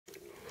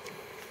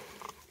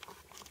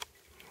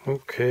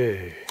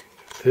Okay,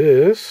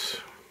 this,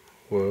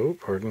 whoa,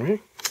 pardon me,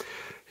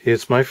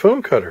 is my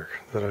foam cutter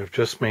that I've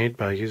just made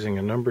by using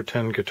a number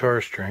 10 guitar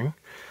string,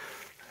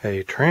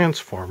 a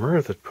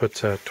transformer that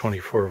puts out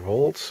 24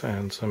 volts,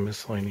 and some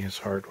miscellaneous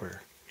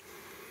hardware.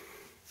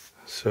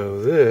 So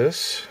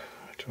this,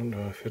 I don't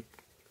know if it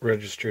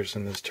registers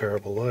in this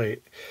terrible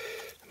light,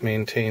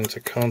 maintains a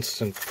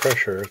constant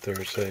pressure.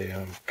 There's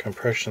a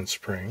compression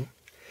spring.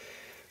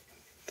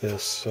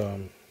 This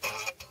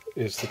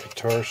is the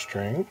guitar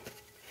string.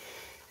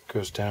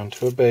 Goes down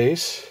to a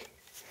bass.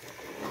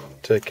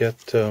 To get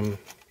the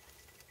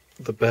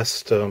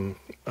best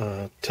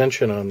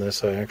tension on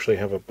this, I actually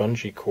have a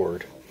bungee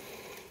cord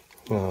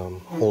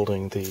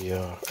holding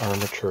the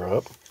armature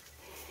up.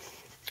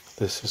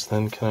 This is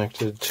then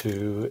connected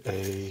to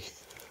a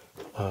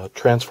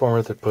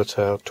transformer that puts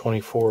out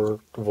 24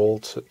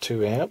 volts at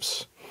 2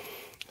 amps.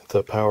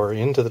 The power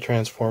into the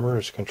transformer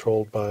is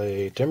controlled by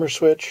a dimmer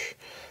switch,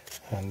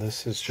 and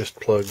this is just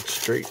plugged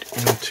straight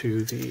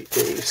into the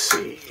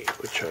AC,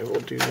 which I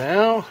will do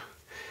now,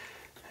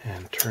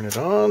 and turn it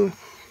on.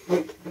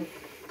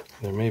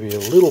 There may be a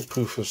little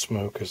poof of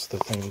smoke as the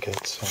thing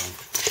gets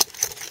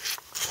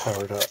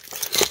powered up.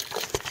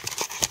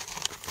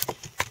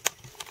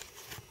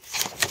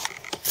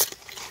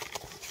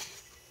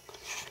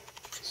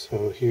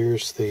 So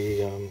here's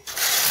the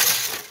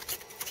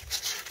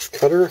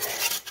cutter,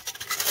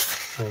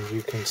 and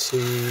you can see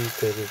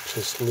that it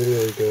just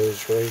literally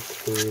goes right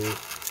through.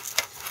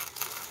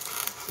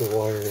 The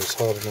wire is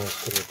hot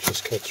enough that it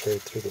just cuts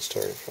right through the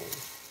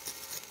styrofoam.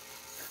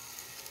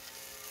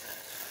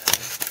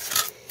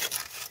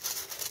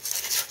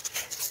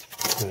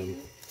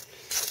 And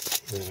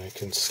then I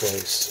can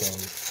slice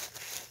some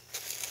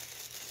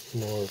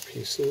more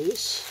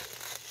pieces.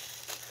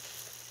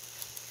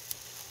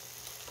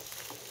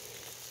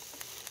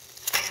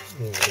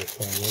 And if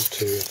I want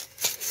to,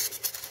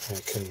 I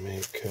can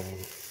make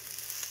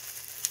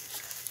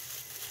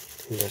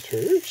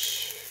letters.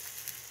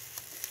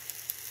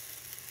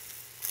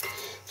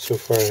 So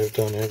far I've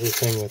done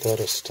everything without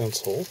a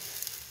stencil.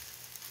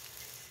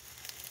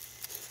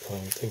 But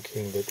I'm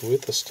thinking that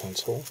with a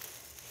stencil,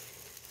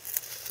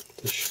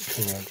 this should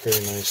come out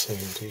very nicely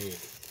indeed.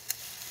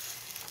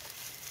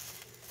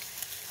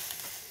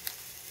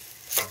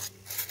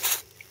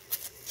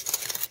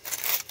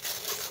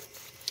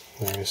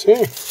 There you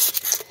see.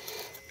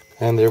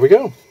 And there we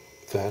go.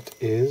 That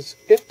is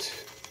it.